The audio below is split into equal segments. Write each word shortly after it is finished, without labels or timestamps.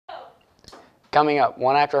Coming up,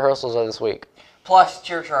 one-act rehearsals are this week. Plus,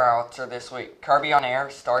 cheer tryouts are this week. Kirby on Air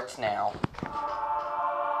starts now.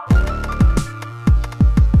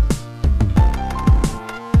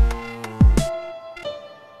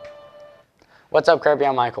 What's up, Kirby?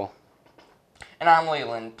 I'm Michael. And I'm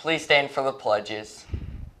Leland. Please stand for the pledges.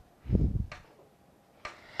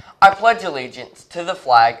 I pledge allegiance to the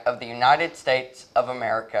flag of the United States of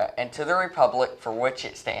America and to the republic for which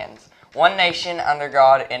it stands, one nation under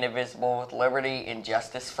God, indivisible, with liberty and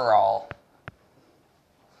justice for all.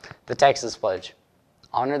 The Texas Pledge.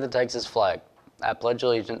 Honor the Texas flag. I pledge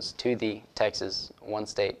allegiance to the Texas, one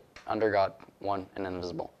state, under God, one and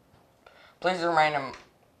indivisible. Please remain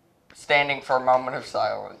standing for a moment of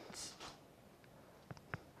silence.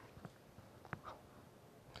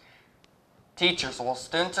 Teachers, while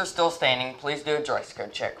students are still standing, please do a dress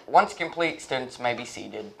code check. Once complete, students may be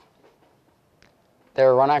seated.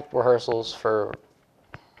 There are rehearsals for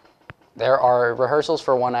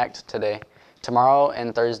one act today, tomorrow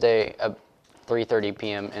and Thursday at 3:30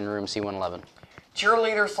 p.m. in room C111.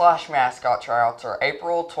 Cheerleader/mascot tryouts are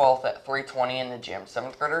April 12th at 3:20 in the gym.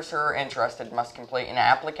 7th graders who are interested must complete an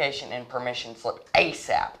application and permission slip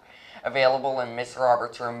ASAP, available in Miss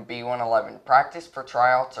Roberts' room B111. Practice for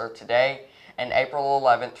tryouts are today and April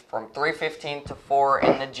 11th from 3:15 to 4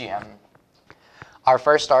 in the gym. Our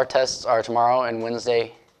first STAR tests are tomorrow and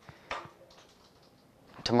Wednesday.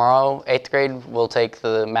 Tomorrow, 8th grade will take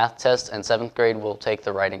the math test and 7th grade will take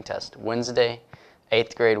the writing test. Wednesday,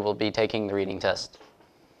 8th grade will be taking the reading test.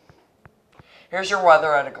 Here's your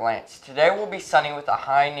weather at a glance. Today will be sunny with a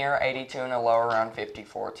high near 82 and a low around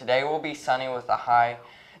 54. Today will be sunny with a high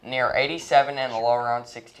near 87 and a low around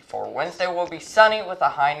 64. Wednesday will be sunny with a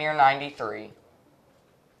high near 93.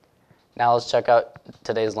 Now let's check out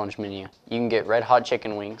today's lunch menu. You can get red hot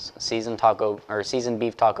chicken wings, seasoned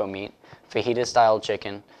beef taco meat, fajita style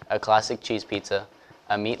chicken, a classic cheese pizza,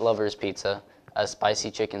 a meat lover's pizza, a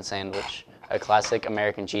spicy chicken sandwich, a classic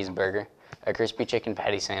American cheeseburger, a crispy chicken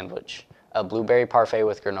patty sandwich, a blueberry parfait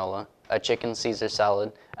with granola, a chicken Caesar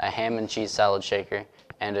salad, a ham and cheese salad shaker,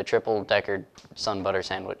 and a triple decker sun butter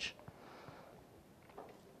sandwich.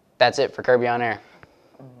 That's it for Kirby on Air.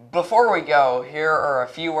 Before we go, here are a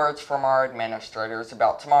few words from our administrators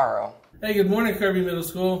about tomorrow. Hey, good morning, Kirby Middle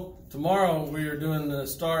School. Tomorrow we are doing the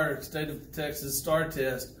State of Texas STAR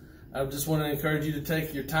test. I just want to encourage you to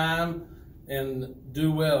take your time and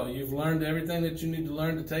do well. You've learned everything that you need to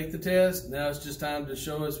learn to take the test. Now it's just time to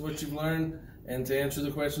show us what you've learned and to answer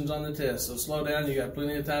the questions on the test. So slow down. You got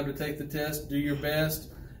plenty of time to take the test. Do your best,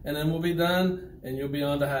 and then we'll be done, and you'll be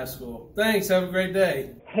on to high school. Thanks. Have a great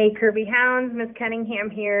day. Hey, Kirby Hounds, Miss Cunningham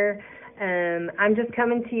here. I'm just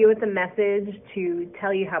coming to you with a message to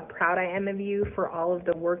tell you how proud I am of you for all of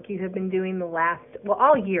the work you have been doing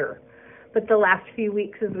all year, but the last few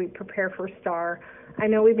weeks as we prepare for STAR. I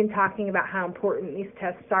know we've been talking about how important these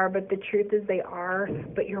tests are, but the truth is they are,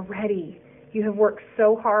 but you're ready. You have worked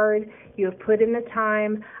so hard. You have put in the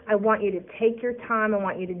time. I want you to take your time. I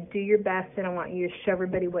want you to do your best, and I want you to show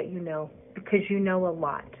everybody what you know, because you know a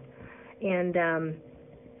lot. And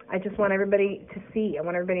I just want everybody to see. I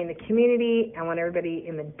want everybody in the community. I want everybody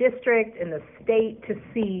in the district, in the state to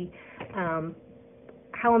see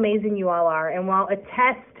how amazing you all are. And while a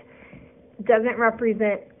test doesn't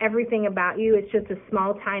represent everything about you, it's just a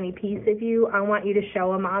small, tiny piece of you, I want you to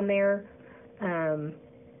show them on there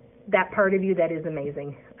that part of you that is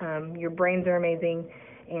amazing. Your brains are amazing,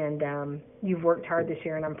 and you've worked hard this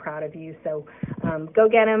year, and I'm proud of you. So go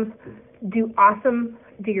get them. Do awesome.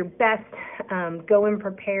 Do your best. Go in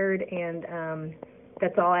prepared, and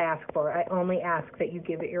that's all I ask for. I only ask that you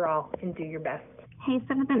give it your all and do your best. Hey,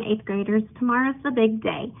 7th and 8th graders, tomorrow's the big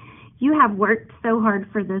day. You have worked so hard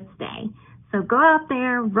for this day. So go out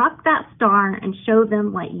there, rock that STAR, and show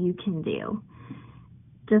them what you can do.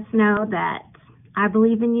 Just know that I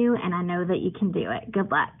believe in you, and I know that you can do it.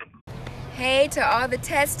 Good luck. Hey to all the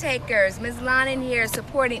test takers, Ms. Lonnan here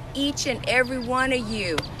supporting each and every one of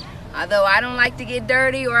you. Although I don't like to get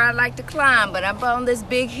dirty or I like to climb, but I'm on this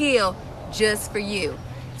big hill just for you.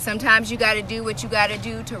 Sometimes you gotta do what you gotta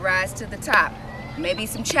do to rise to the top. Maybe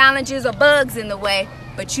some challenges or bugs in the way,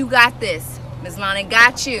 but you got this. Ms. Lonnan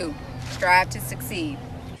got you. Strive to succeed.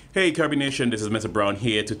 Hey Kirby Nation, this is Mr. Brown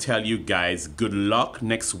here to tell you guys good luck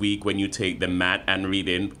next week when you take the math and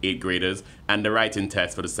reading 8th graders and the writing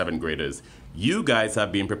test for the 7th graders. You guys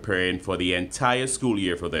have been preparing for the entire school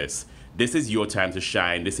year for this. This is your time to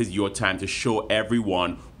shine. This is your time to show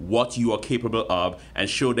everyone what you are capable of and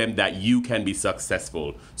show them that you can be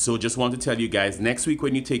successful. So just want to tell you guys, next week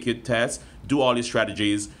when you take your test, do all your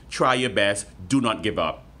strategies, try your best, do not give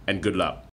up, and good luck.